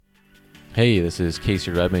Hey, this is Casey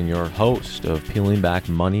Redman, your host of Peeling Back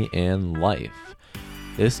Money and Life.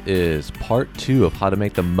 This is part 2 of how to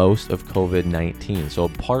make the most of COVID-19. So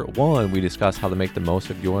part 1, we discuss how to make the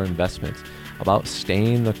most of your investments, about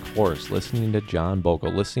staying the course, listening to John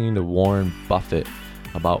Bogle, listening to Warren Buffett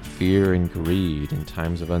about fear and greed in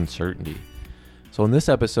times of uncertainty. So in this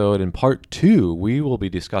episode, in part 2, we will be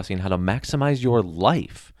discussing how to maximize your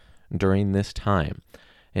life during this time.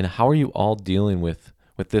 And how are you all dealing with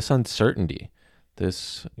this uncertainty?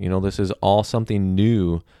 This is all something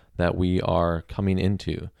new that we are coming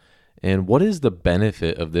into. And what is the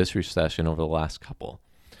benefit of this recession over the last couple?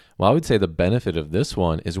 Well, I would say the benefit of this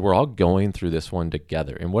one is we're all going through this one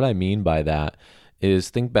together. And what I mean by that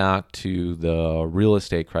is think back to the real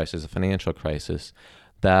estate crisis, the financial crisis,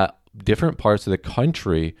 that different parts of the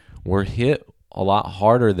country were hit a lot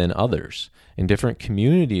harder than others, and different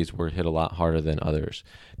communities were hit a lot harder than others.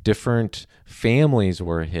 Different families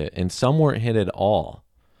were hit, and some weren't hit at all.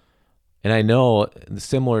 And I know,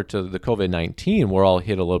 similar to the COVID-19, we're all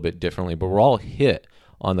hit a little bit differently, but we're all hit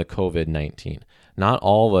on the COVID-19. Not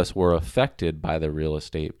all of us were affected by the real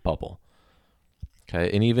estate bubble. Okay,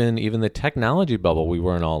 and even the technology bubble, we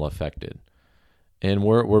weren't all affected. And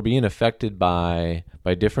we're being affected by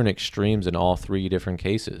different extremes in all three different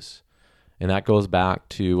cases. And that goes back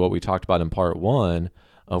to what we talked about in part 1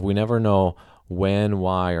 of we never know when,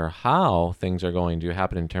 why, or how things are going to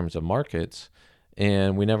happen in terms of markets.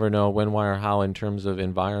 And we never know when, why, or how in terms of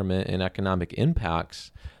environment and economic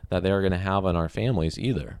impacts that they're going to have on our families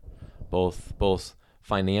either, both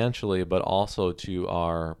financially, but also to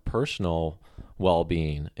our personal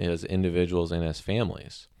well-being as individuals and as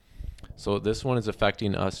families. So this one is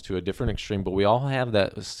affecting us to a different extreme, but we all have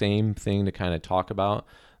that same thing to kind of talk about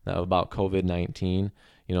COVID-19.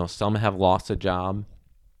 Some have lost a job.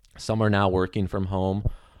 Some are now working from home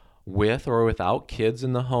with or without kids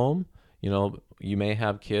in the home. You may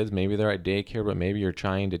have kids, maybe they're at daycare, but maybe you're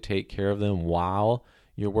trying to take care of them while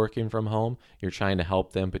you're working from home. You're trying to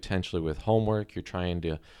help them potentially with homework. You're trying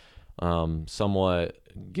to somewhat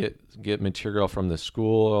get material from the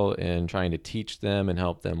school and trying to teach them and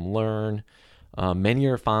help them learn. Many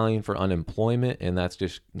are filing for unemployment, and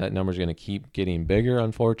that number is going to keep getting bigger,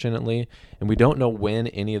 unfortunately. And we don't know when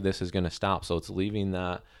any of this is going to stop. So it's leaving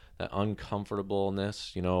that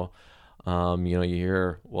uncomfortableness. You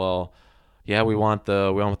hear, well, yeah, we want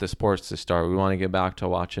the sports to start. We want to get back to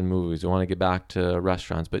watching movies. We want to get back to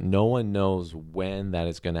restaurants, but no one knows when that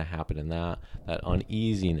is going to happen, and that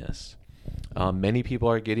uneasiness. Many people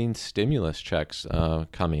are getting stimulus checks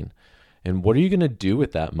coming, and what are you going to do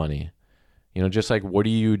with that money? Just like what are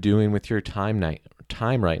you doing with your time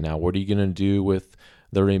right now? What are you going to do with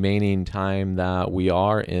the remaining time that we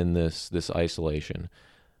are in this isolation?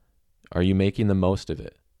 Are you making the most of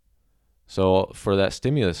it? So for that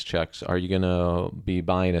stimulus checks, are you going to be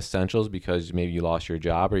buying essentials because maybe you lost your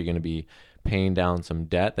job? Are you going to be paying down some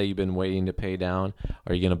debt that you've been waiting to pay down?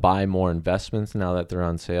 Are you going to buy more investments now that they're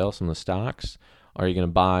on sale, some of the stocks? Are you going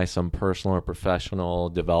to buy some personal or professional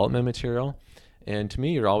development material? And to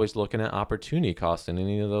me, you're always looking at opportunity cost in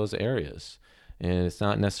any of those areas. And it's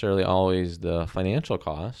not necessarily always the financial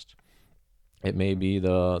cost. It may be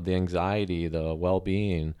the anxiety, the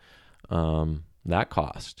well-being, that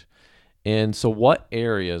cost. And so what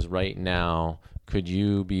areas right now could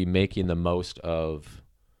you be making the most of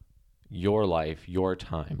your life, your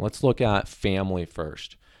time? Let's look at family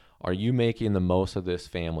first. Are you making the most of this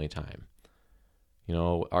family time?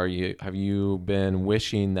 Have you been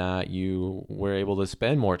wishing that you were able to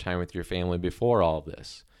spend more time with your family before all of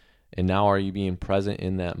this? And now are you being present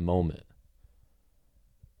in that moment?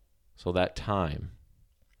 So that time.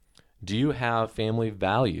 Do you have family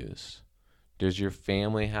values? Does your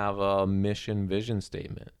family have a mission vision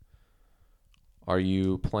statement? Are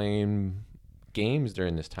you playing games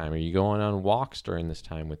during this time? Are you going on walks during this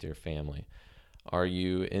time with your family? Are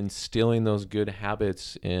you instilling those good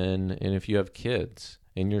habits in if you have kids,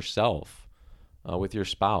 in yourself, with your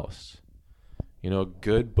spouse? A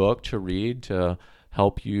good book to read to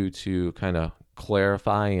help you to kind of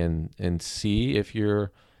clarify and see if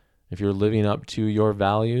you're living up to your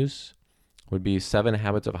values would be 7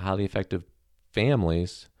 Habits of Highly Effective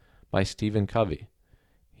Families by Stephen Covey.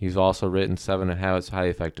 He's also written 7 Habits of Highly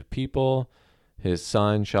Effective People. His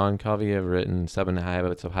son, Sean Covey, have written 7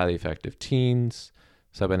 Habits of Highly Effective Teens,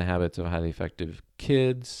 7 Habits of Highly Effective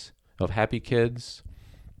Kids, of Happy Kids.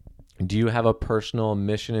 Do you have a personal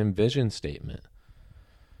mission and vision statement?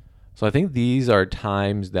 So I think these are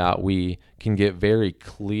times that we can get very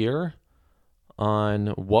clear on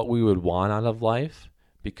what we would want out of life,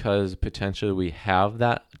 because potentially we have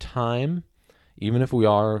that time, even if we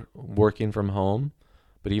are working from home,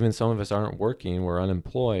 But even some of us aren't working, we're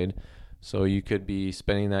unemployed. So you could be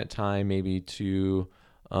spending that time maybe to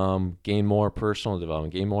gain more personal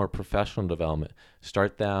development, gain more professional development,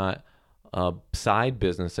 start that side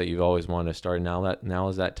business that you've always wanted to start. Now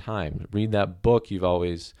is that time. Read that book you've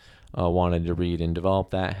always wanted to read and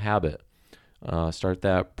develop that habit. Start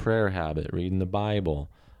that prayer habit, reading the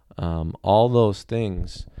Bible, all those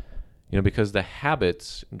things. Because the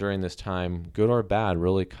habits during this time, good or bad,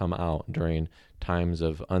 really come out during times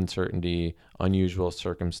of uncertainty, unusual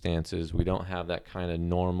circumstances. We don't have that kind of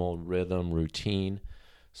normal rhythm, routine.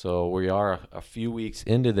 So we are a few weeks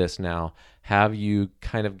into this now. Have you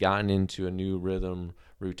kind of gotten into a new rhythm,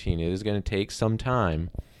 routine? It is going to take some time,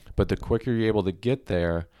 but the quicker you're able to get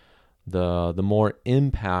there, the more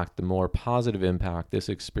impact, the more positive impact this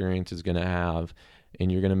experience is going to have,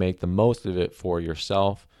 and you're going to make the most of it for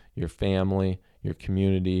yourself, your family, your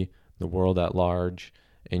community, the world at large.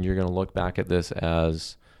 And you're going to look back at this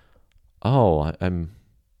as, oh, I'm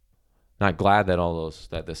not glad that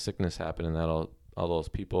the sickness happened and that all those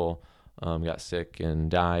people got sick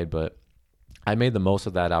and died, but I made the most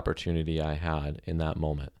of that opportunity I had in that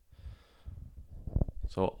moment.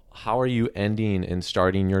 So how are you ending and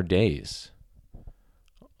starting your days?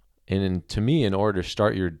 And to me, in order to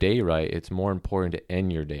start your day right, it's more important to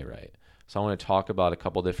end your day right. So I want to talk about a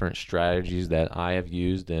couple different strategies that I have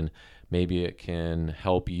used, and maybe it can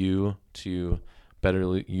help you to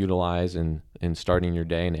better utilize in starting your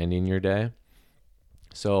day and ending your day.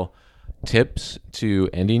 So tips to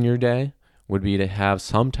ending your day would be to have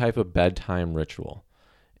some type of bedtime ritual.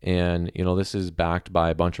 And, this is backed by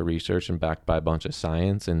a bunch of research and backed by a bunch of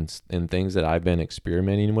science and things that I've been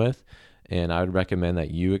experimenting with. And I would recommend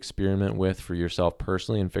that you experiment with for yourself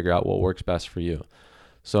personally and figure out what works best for you.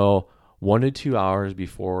 So 1 to 2 hours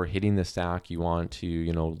before hitting the sack, you want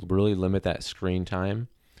to, really limit that screen time.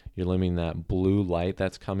 You're limiting that blue light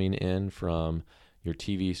that's coming in from your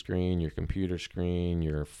TV screen, your computer screen,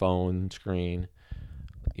 your phone screen,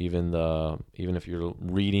 even if you're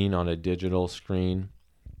reading on a digital screen.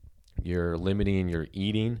 You're limiting your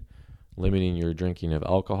eating, limiting your drinking of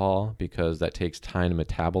alcohol, because that takes time to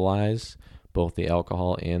metabolize both the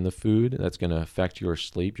alcohol and the food. That's going to affect your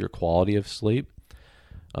sleep, your quality of sleep.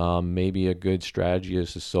 Maybe a good strategy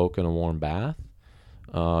is to soak in a warm bath.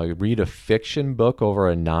 Read a fiction book over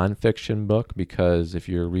a nonfiction book, because if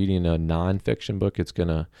you're reading a nonfiction book, it's going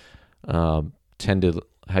to tend to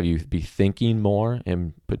have you be thinking more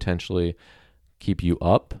and potentially keep you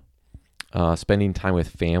up. Spending time with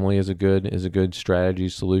family is a good strategy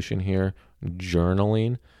solution here.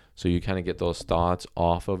 Journaling, so you kind of get those thoughts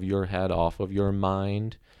off of your head, off of your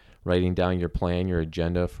mind. Writing down your plan, your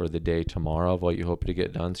agenda for the day tomorrow of what you hope to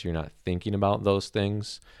get done, so you're not thinking about those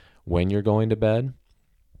things when you're going to bed.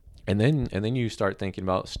 And then you start thinking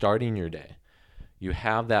about starting your day. You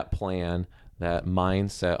have that plan, that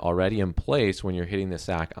mindset already in place when you're hitting the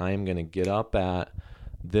sack. I am going to get up at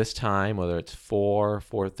this time, whether it's 4,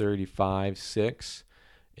 4:35, 6,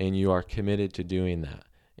 and you are committed to doing that.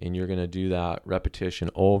 And you're going to do that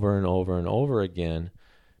repetition over and over and over again,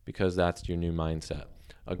 because that's your new mindset.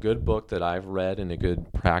 A good book that I've read and a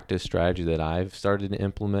good practice strategy that I've started to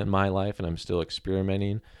implement in my life, and I'm still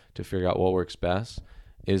experimenting to figure out what works best,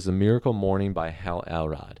 is The Miracle Morning by Hal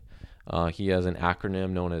Elrod. He has an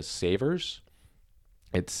acronym known as SAVERS.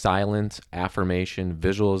 It's silence, affirmation,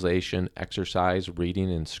 visualization, exercise,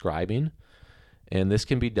 reading, and scribing. And this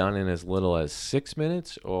can be done in as little as 6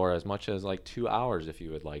 minutes or as much as like 2 hours if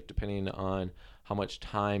you would like, depending on how much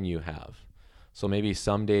time you have. So maybe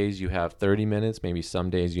some days you have 30 minutes, maybe some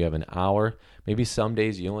days you have an hour, maybe some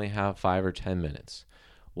days you only have 5 or 10 minutes.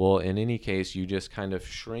 Well, in any case, you just kind of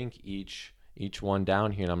shrink each one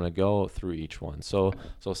down here, and I'm going to go through each one. So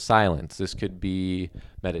silence, this could be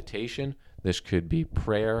meditation, this could be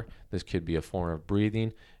prayer, this could be a form of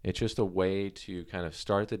breathing. It's just a way to kind of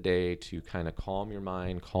start the day, to kind of calm your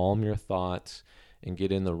mind, calm your thoughts, and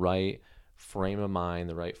get in the right frame of mind,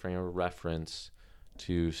 the right frame of reference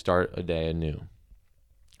to start a day anew.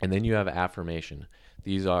 And then you have affirmation.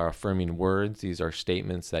 These are affirming words. These are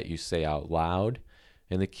statements that you say out loud.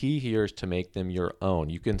 And the key here is to make them your own.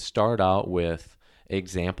 You can start out with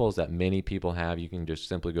examples that many people have. You can just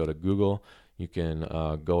simply go to Google. You can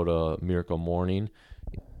go to Miracle Morning,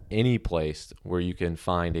 any place where you can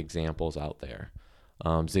find examples out there.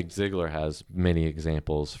 Zig Ziglar has many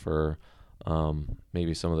examples for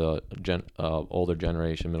maybe some of the older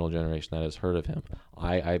generation, middle generation that has heard of him.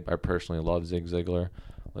 I personally love Zig Ziglar.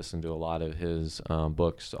 Listen to a lot of his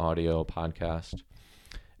books, audio, podcast.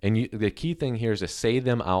 And the key thing here is to say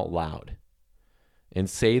them out loud. and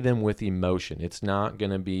say them with emotion. It's not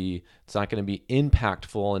going to be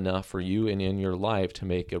impactful enough for you and in your life to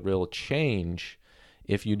make a real change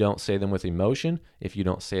if you don't say them with emotion, if you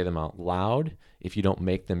don't say them out loud, if you don't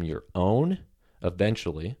make them your own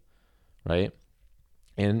eventually, right?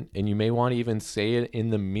 And you may want to even say it in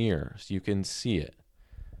the mirror so you can see it.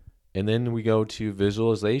 And then we go to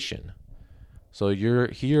visualization. So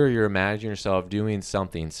you're imagining yourself doing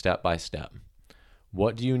something step by step.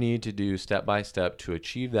 What do you need to do step by step to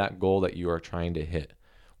achieve that goal that you are trying to hit?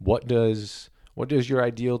 What does your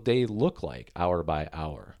ideal day look like hour by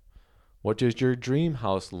hour? What does your dream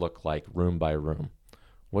house look like room by room?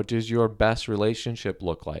 What does your best relationship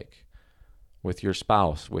look like with your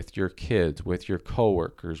spouse, with your kids, with your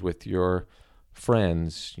coworkers, with your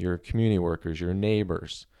friends, your community workers, your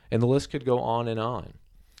neighbors? And the list could go on and on.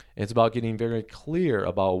 It's about getting very clear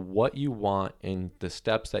about what you want and the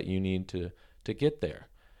steps that you need to get there.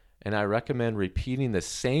 And I recommend repeating the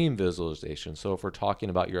same visualization. So if we're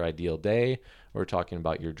talking about your ideal day, or we're talking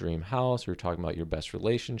about your dream house, or we're talking about your best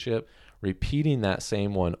relationship, repeating that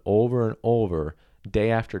same one over and over,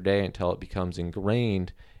 day after day, until it becomes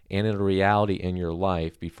ingrained and a reality in your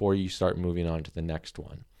life before you start moving on to the next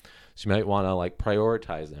one. So you might want to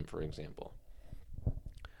prioritize them, for example.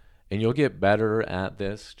 And you'll get better at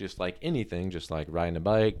this, just like anything, just like riding a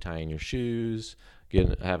bike, tying your shoes,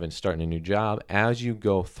 starting a new job, as you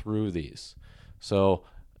go through these. So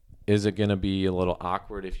is it going to be a little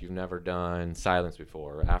awkward if you've never done silence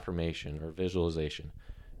before, or affirmation, or visualization?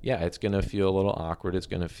 Yeah, it's going to feel a little awkward. It's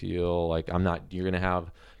going to feel like you're going to have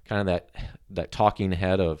kind of that talking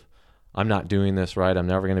head of, I'm not doing this right, I'm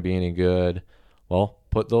never going to be any good. Well,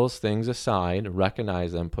 put those things aside,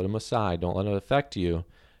 recognize them, put them aside, don't let it affect you,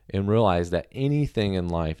 and realize that anything in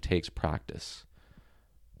life takes practice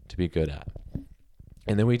to be good at.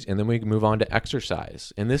 And then we move on to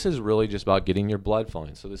exercise. And this is really just about getting your blood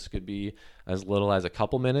flowing. So this could be as little as a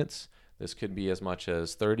couple minutes. This could be as much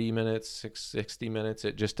as 30 minutes, 60 minutes.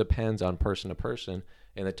 It just depends on person to person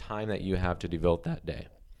and the time that you have to devote that day.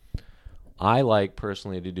 I like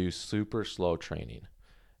personally to do super slow training.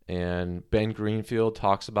 And Ben Greenfield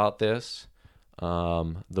talks about this.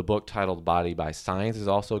 The book titled Body by Science is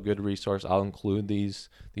also a good resource. I'll include these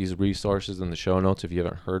resources in the show notes if you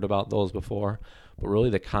haven't heard about those before. But really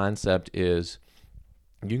the concept is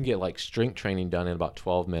you can get strength training done in about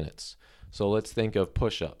 12 minutes. So let's think of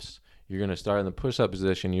push-ups. You're going to start in the push-up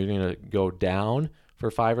position. You're going to go down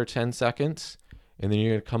for 5 or 10 seconds, and then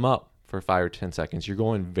you're going to come up for 5 or 10 seconds. You're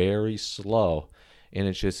going very slow, and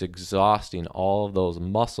it's just exhausting all of those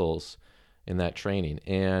muscles in that training.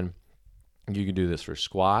 And you could do this for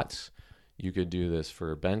squats. You could do this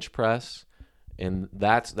for bench press, and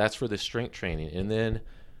that's for the strength training. And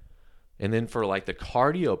then for the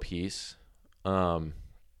cardio piece, you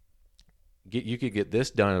could get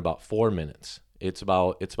this done in about 4 minutes. It's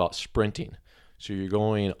about sprinting. So you're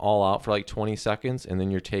going all out for 20 seconds, and then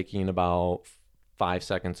you're taking about 5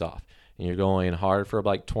 seconds off. And you're going hard for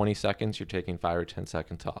about 20 seconds, you're taking 5 or 10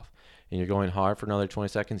 seconds off. And you're going hard for another 20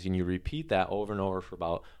 seconds, and you repeat that over and over for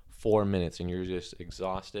about 4 minutes, and you're just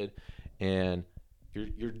exhausted, and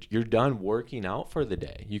you're done working out for the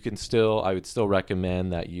day. I would still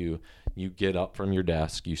recommend that you get up from your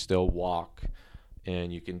desk, you still walk,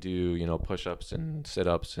 and you can do push-ups and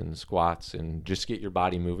sit-ups and squats and just get your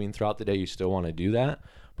body moving throughout the day. You still want to do that,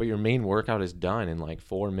 but your main workout is done in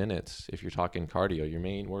 4 minutes if you're talking cardio. Your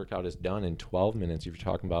main workout is done in 12 minutes if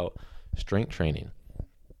you're talking about strength training.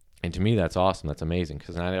 And to me, that's awesome. That's amazing,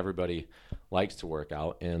 because not everybody likes to work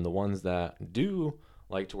out, and the ones that do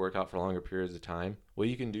like to work out for longer periods of time, well,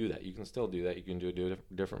 you can do that. You can still do that. You can do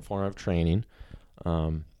a different form of training.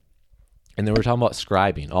 And then we're talking about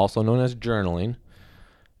scribing, also known as journaling,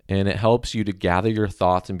 and it helps you to gather your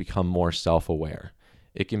thoughts and become more self-aware.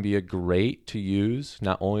 It can be a great to use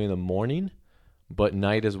not only in the morning, but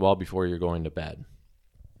night as well before you're going to bed.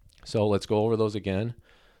 So let's go over those again.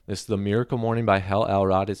 This is The Miracle Morning by Hal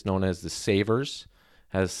Elrod. It's known as the Savers.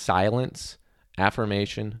 Has silence,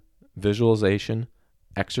 affirmation, visualization,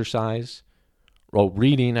 exercise.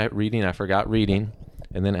 Reading, I forgot reading.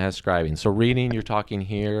 And then it has scribing. So reading, you're talking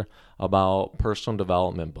here about personal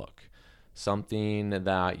development book. Something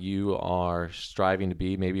that you are striving to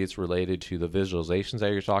be. Maybe it's related to the visualizations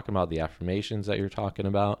that you're talking about, the affirmations that you're talking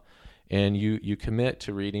about. And you commit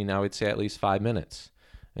to reading, I would say, at least 5 minutes.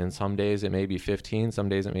 And some days it may be 15, some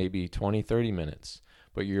days it may be 20, 30 minutes.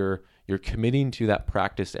 But you're committing to that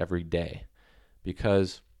practice every day.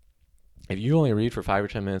 Because if you only read for 5 or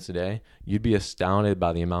 10 minutes a day, you'd be astounded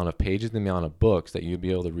by the amount of pages, the amount of books that you'd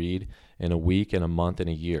be able to read in a week, in a month, in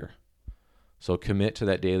a year. So commit to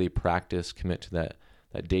that daily practice, commit to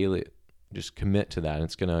that daily just commit to that.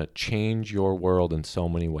 It's going to change your world in so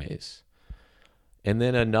many ways. And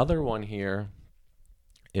then another one here,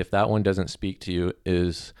 if that one doesn't speak to you,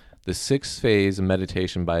 is the 6th phase of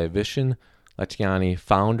meditation by Vishen Lakhiani,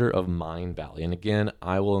 founder of Mindvalley. And again,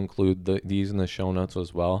 I will include these in the show notes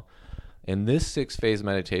as well. And this 6th phase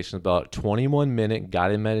meditation is about a 21-minute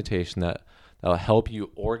guided meditation that will help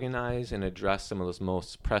you organize and address some of those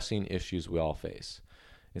most pressing issues we all face.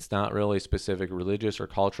 It's not really specific religious or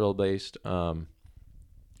cultural based.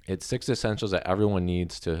 It's 6 essentials that everyone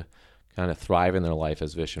needs to kind of thrive in their life,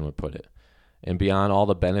 as Vishen would put it. And beyond all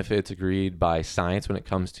the benefits agreed by science when it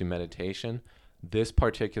comes to meditation, this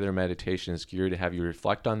particular meditation is geared to have you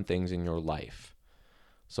reflect on things in your life.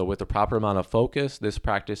 So with the proper amount of focus, this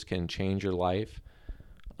practice can change your life.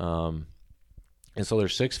 And so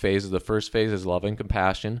there's 6 phases. The first phase is love and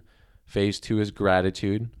compassion. Phase 2 is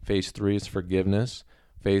gratitude. Phase 3 is forgiveness.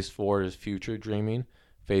 Phase 4 is future dreaming.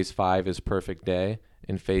 Phase 5 is perfect day.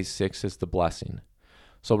 And phase 6 is the blessing.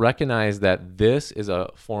 So recognize that this is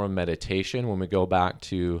a form of meditation. When we go back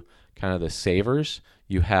to kind of the savers,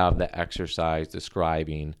 you have the exercise, the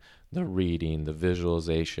scribing, the reading, the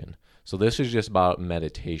visualization. So this is just about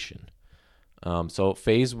meditation. So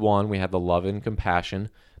phase 1, we have the love and compassion.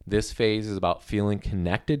 This phase is about feeling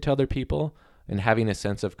connected to other people and having a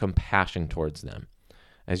sense of compassion towards them.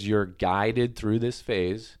 As you're guided through this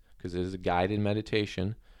phase, because it is a guided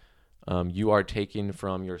meditation, you are taking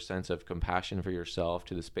from your sense of compassion for yourself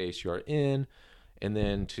to the space you're in, and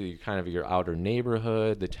then to kind of your outer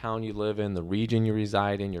neighborhood, the town you live in, the region you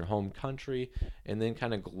reside in, your home country, and then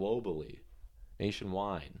kind of globally,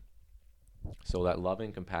 nationwide. So that love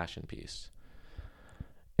and compassion piece.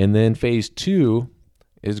 And then phase 2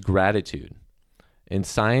 is gratitude. And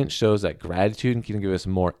science shows that gratitude can give us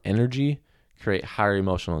more energy, create higher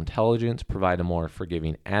emotional intelligence, provide a more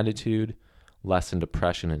forgiving attitude, lessen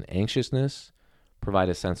depression and anxiousness, provide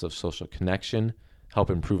a sense of social connection,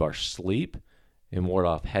 help improve our sleep, and ward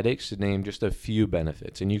off headaches, to name just a few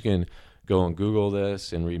benefits. And you can go and Google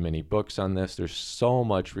this and read many books on this. There's so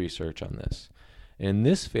much research on this. In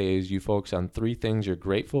this phase, you focus on 3 things you're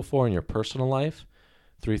grateful for in your personal life,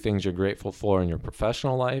 3 things you're grateful for in your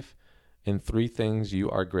professional life, and 3 things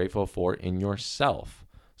you are grateful for in yourself.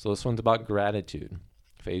 So this one's about gratitude,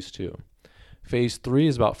 phase 2. Phase 3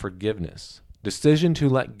 is about forgiveness. Decision to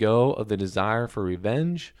let go of the desire for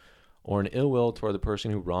revenge or an ill will toward the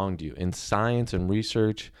person who wronged you. And science and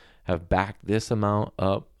research have backed this amount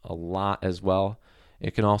up a lot as well.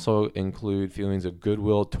 It can also include feelings of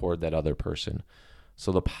goodwill toward that other person.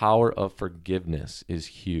 So the power of forgiveness is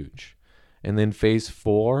huge. And then phase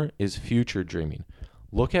 4 is future dreaming.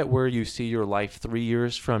 Look at where you see your life 3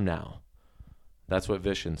 years from now. That's what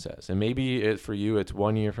Vishen says. And maybe for you, it's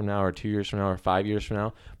 1 year from now or 2 years from now or 5 years from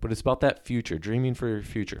now, but it's about that future, dreaming for your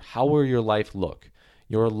future. How will your life look?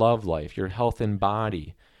 Your love life, your health and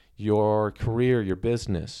body, your career, your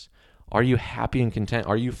business. Are you happy and content?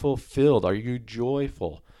 Are you fulfilled? Are you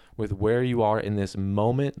joyful with where you are in this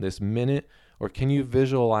moment, this minute? Or can you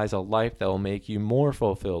visualize a life that will make you more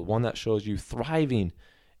fulfilled, one that shows you thriving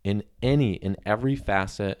in every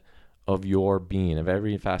facet of your being, of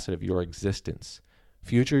every facet of your existence?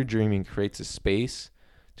 Future dreaming creates a space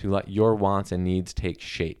to let your wants and needs take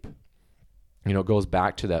shape. It goes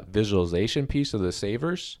back to that visualization piece of the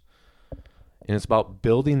savers, and it's about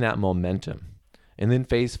building that momentum. And then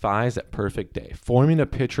phase 5 is that perfect day, forming a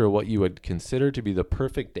picture of what you would consider to be the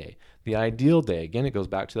perfect day, the ideal day. Again, it goes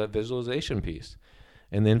back to that visualization piece.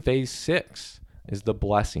 And then phase 6 is the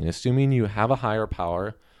blessing, assuming you have a higher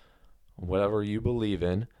power, whatever you believe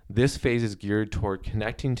in. This phase is geared toward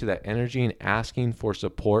connecting to that energy and asking for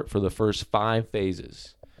support for the first 5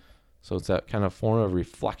 phases. So it's that kind of form of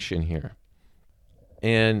reflection here.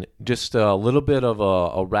 And just a little bit of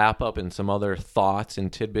a wrap up and some other thoughts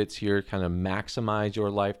and tidbits here, kind of maximize your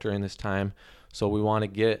life during this time. So we want to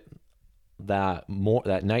get that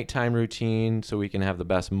nighttime routine so we can have the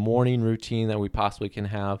best morning routine that we possibly can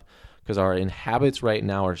have, because our habits right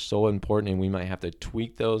now are so important, and we might have to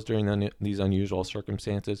tweak those during these unusual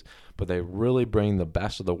circumstances, but they really bring the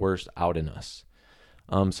best of the worst out in us.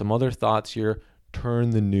 Some other thoughts here: turn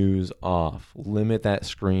the news off, limit that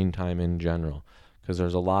screen time in general, because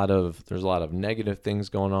there's a lot of negative things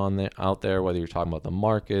going on out there, whether you're talking about the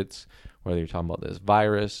markets, whether you're talking about this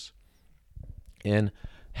virus. And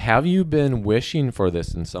have you been wishing for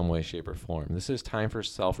this in some way, shape, or form? This is time for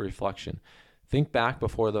self-reflection. Think back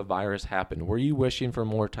before the virus happened. Were you wishing for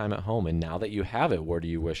more time at home? And now that you have it, what are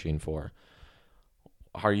you wishing for?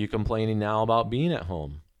 Are you complaining now about being at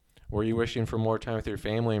home? Were you wishing for more time with your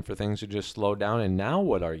family and for things to just slow down? And now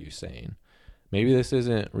what are you saying? Maybe this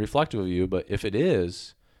isn't reflective of you, but if it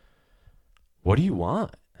is, what do you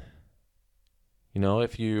want?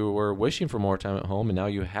 If you were wishing for more time at home and now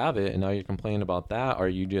you have it and now you're complaining about that, are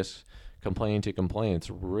you just complaining to complain? It's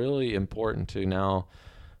really important to now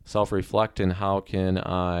self-reflect and how can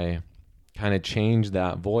I kind of change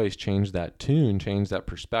that voice, change that tune, change that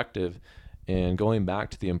perspective, and going back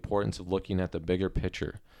to the importance of looking at the bigger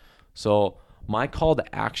picture. So my call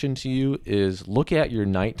to action to you is look at your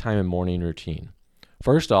nighttime and morning routine.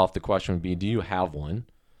 First off, the question would be, do you have one?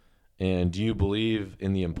 And do you believe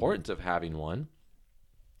in the importance of having one?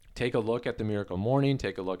 Take a look at the Miracle Morning,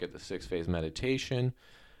 take a look at the 6-phase meditation.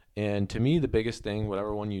 And to me, the biggest thing,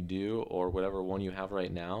 whatever one you do or whatever one you have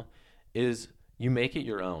right now, is you make it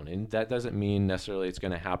your own. And that doesn't mean necessarily it's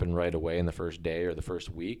going to happen right away in the first day or the first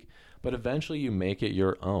week, but eventually you make it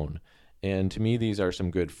your own. And to me, these are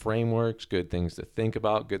some good frameworks, good things to think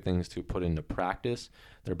about, good things to put into practice.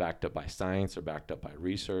 They're backed up by science, they're backed up by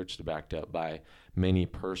research, they're backed up by many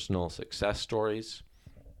personal success stories.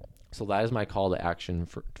 So that is my call to action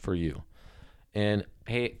for you. And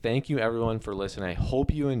hey, thank you everyone for listening. I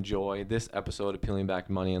hope you enjoy this episode of Peeling Back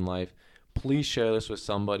Money in Life. Please share this with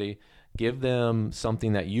somebody. Give them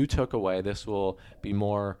something that you took away. This will be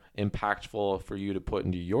more impactful for you to put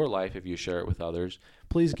into your life if you share it with others.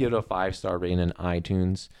 Please give it a 5-star rating in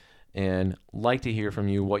iTunes, and like to hear from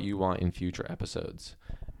you what you want in future episodes.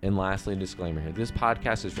 And lastly, disclaimer here. This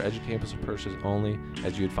podcast is for educational purposes only,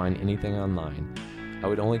 as you would find anything online. I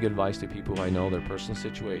would only give advice to people who I know their personal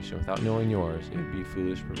situation. Without knowing yours, it would be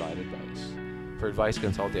foolish to provide advice. For advice,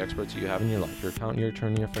 consult the experts you have in your life, your accountant, your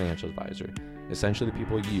attorney, your financial advisor. Essentially the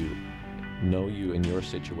people you know you in your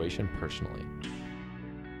situation personally.